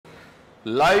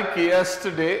Like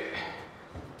yesterday,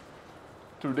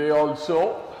 today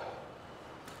also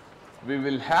we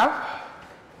will have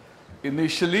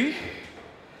initially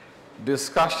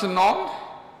discussion on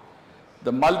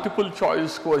the multiple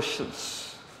choice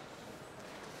questions.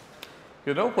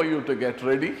 For you to get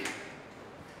ready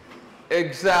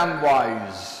exam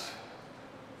wise.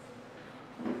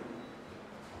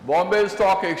 Bombay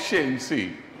Stock Exchange,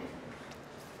 see,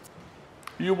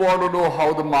 you want to know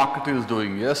how the market is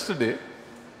doing. Yesterday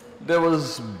there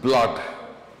was blood,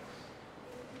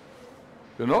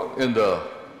 in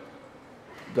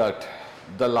that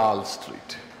Dalal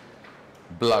Street.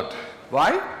 Blood.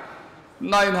 Why?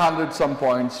 900 some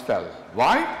points fell.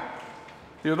 Why?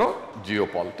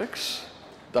 Geopolitics.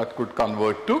 That could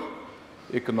convert to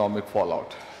economic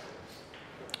fallout.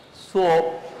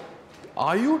 So,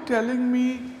 are you telling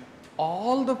me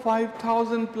all the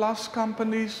 5,000 plus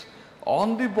companies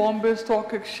on the Bombay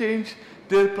Stock Exchange,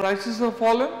 their prices have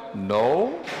fallen?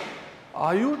 No.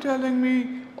 Are you telling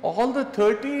me all the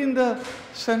 30 in the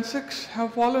Sensex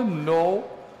have fallen? No.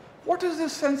 What is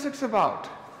this Sensex about?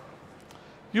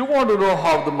 You want to know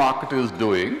how the market is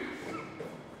doing.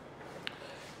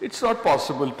 It's not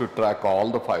possible to track all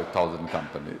the 5,000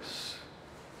 companies.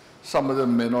 Some of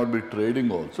them may not be trading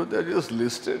also. They're just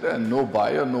listed and no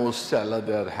buyer, no seller.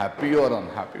 They're happy or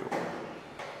unhappy.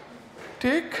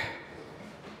 Take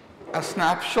a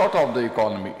snapshot of the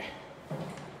economy.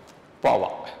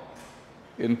 Power,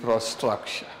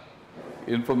 infrastructure,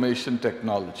 information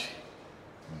technology,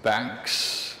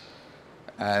 banks,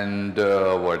 and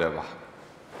whatever.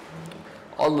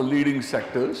 All the leading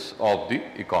sectors of the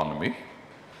economy.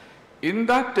 In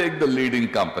that, take the leading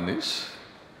companies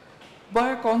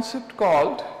by a concept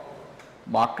called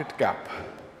market cap.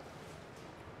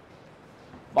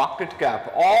 Market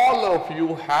cap. All of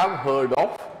you have heard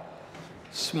of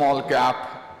small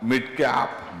cap, mid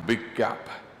cap, big cap.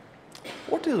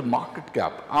 What is market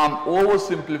cap? I'm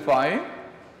oversimplifying.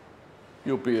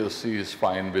 UPSC is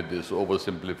fine with this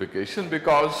oversimplification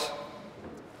because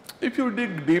if you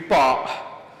dig deeper,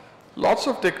 lots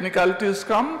of technicalities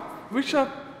come which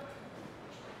are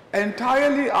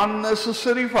entirely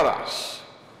unnecessary for us.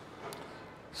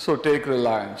 So take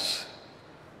Reliance.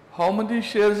 How many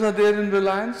shares are there in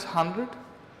Reliance? 100.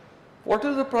 What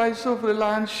is the price of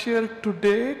Reliance share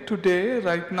today,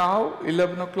 right now,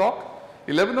 11 o'clock?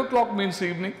 11 o'clock means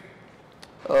evening.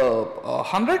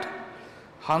 100?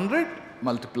 100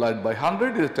 multiplied by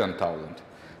 100 is 10,000.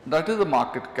 That is the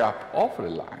market cap of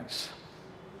Reliance.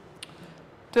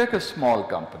 Take a small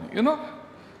company,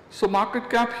 So market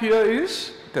cap here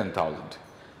is 10,000.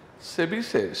 SEBI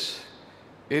says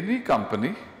any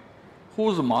company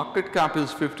whose market cap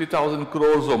is 50,000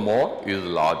 crores or more is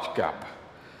large cap.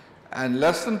 And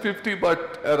less than 50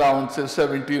 but around say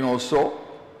 17 or so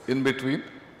in between,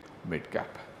 mid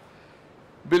cap.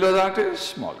 Below that is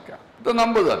small cap. The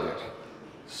numbers are there.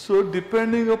 So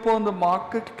depending upon the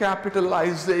market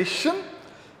capitalization,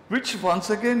 which once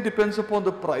again depends upon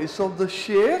the price of the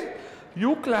share,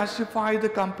 you classify the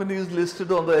companies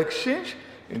listed on the exchange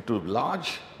into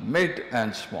large, mid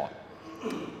and small.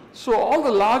 So all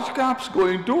the large caps go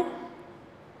into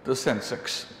the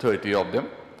Sensex, 30 of them,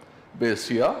 base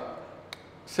year,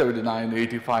 79,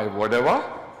 85, whatever.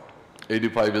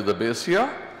 85 is the base year.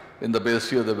 In the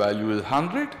base year the value is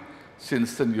 100.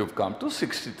 Since then you've come to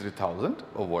 63,000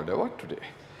 or whatever today.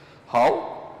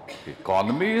 How?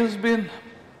 Economy has been,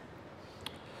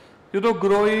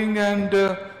 growing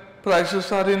and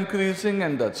prices are increasing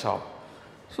and that's how.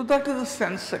 So that is the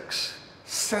Sensex,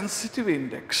 sensitive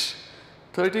index.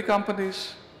 30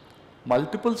 companies,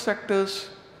 multiple sectors,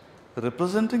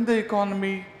 representing the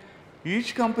economy,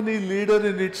 each company leader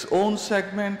in its own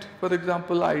segment, for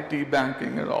example, IT,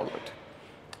 banking and all that.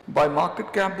 By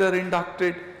market cap they are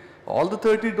inducted. All the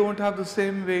 30 don't have the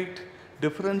same weight,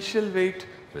 differential weight.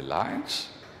 Reliance,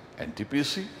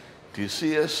 NTPC,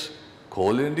 TCS,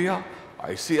 Coal India,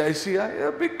 ICICI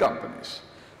are big companies.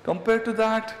 Compared to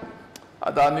that,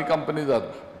 Adani companies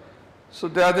are, so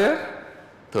they are there,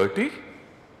 30,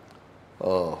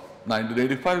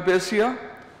 1985 base year.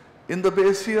 In the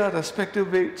base year,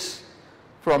 respective weights.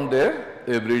 From there,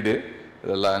 every day,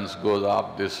 Reliance goes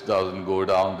up, this doesn't go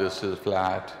down, this is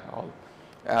flat, all.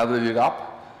 Average it up.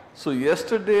 So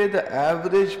yesterday, the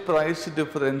average price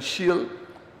differential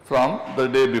from the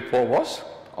day before was,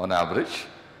 on average,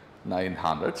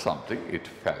 900 something, it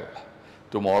fell.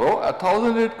 Tomorrow,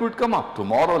 1,000 it could come up.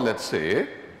 Tomorrow, let's say,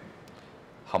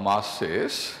 Hamas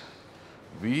says,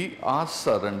 we are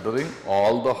surrendering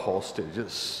all the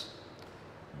hostages.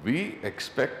 We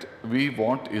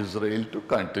want Israel to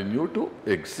continue to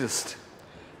exist.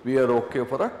 We are okay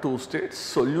for a two-state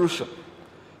solution.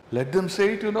 Let them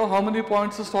say it, how many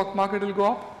points the stock market will go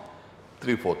up?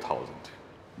 3,000-4,000.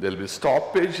 There will be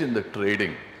stoppage in the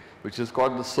trading, which is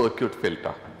called the circuit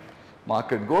filter.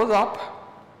 Market goes up.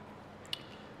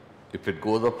 If it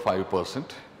goes up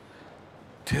 5%,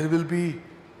 there will be,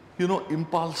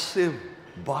 impulsive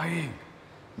buying.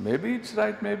 Maybe it's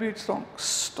right, maybe it's wrong.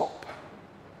 Stop.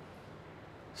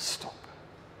 Stop.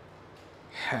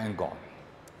 Hang on.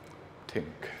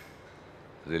 Think.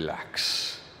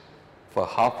 Relax. For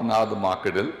half an hour, the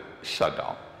market will shut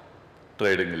down.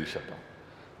 Trading will shut down.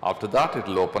 After that, it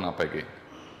will open up again.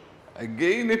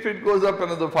 Again, if it goes up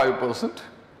another 5%,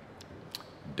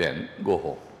 then go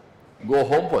home. Go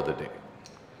home for the day.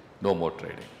 No more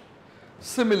trading.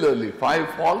 Similarly,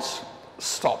 5 falls,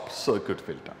 stop, circuit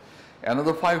filter.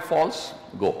 Another 5 falls,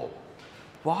 go home.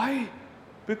 Why?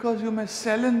 Because you may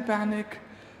sell in panic,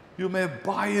 you may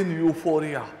buy in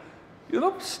euphoria.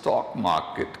 Stock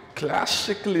market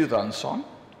classically runs on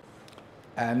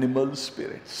animal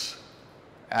spirits.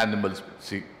 Animal spirits.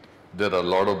 See, there are a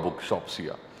lot of bookshops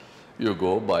here. You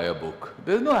go buy a book.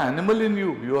 There's no animal in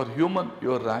you. You are human.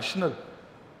 You are rational.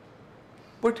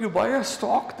 But you buy a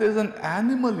stock, there's an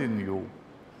animal in you.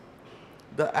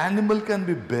 The animal can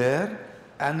be bear,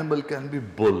 animal can be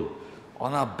bull.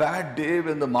 On a bad day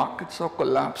when the markets are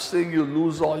collapsing, you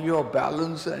lose all your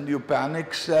balance and you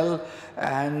panic sell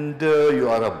and you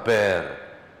are a bear.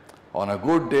 On a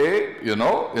good day,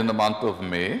 in the month of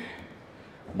May,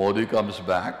 Modi comes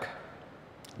back,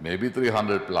 maybe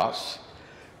 300 plus.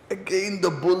 Again, the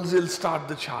bulls will start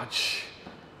the charge.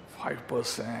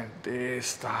 5%, they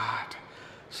start.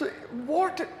 So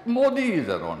what Modi is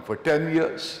around for 10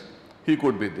 years. He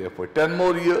could be there for 10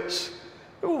 more years.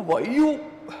 Why you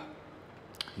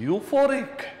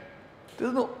euphoric?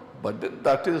 But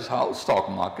that is how stock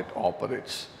market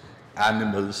operates.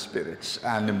 Animal spirits,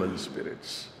 animal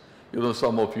spirits.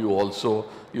 Some of you also,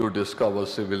 you discover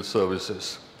civil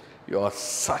services. You are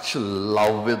such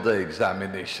love with the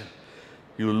examination.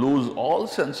 You lose all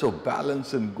sense of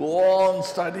balance and go on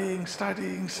studying.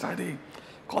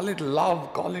 Call it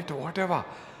love, call it whatever.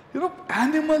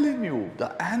 Animal in you,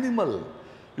 the animal.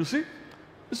 You see?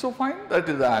 So fine, that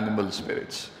is the animal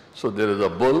spirits. So there is a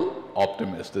bull,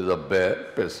 optimist, there is a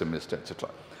bear, pessimist, etc.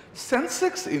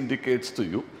 Sensex indicates to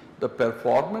you the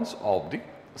performance of the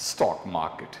stock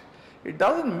market. It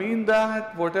doesn't mean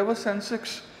that whatever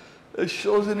Sensex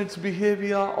shows in its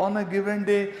behavior on a given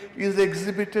day is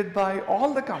exhibited by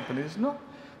all the companies. No.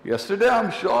 Yesterday,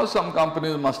 I'm sure some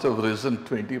companies must have risen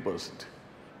 20%.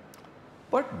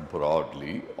 But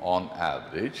broadly, on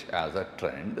average, as a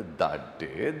trend, that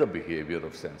day, the behavior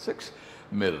of Sensex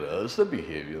mirrors the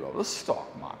behavior of the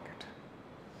stock market.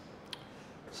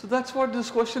 So that's what this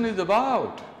question is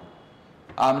about.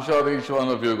 I'm sure each one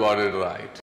of you got it right.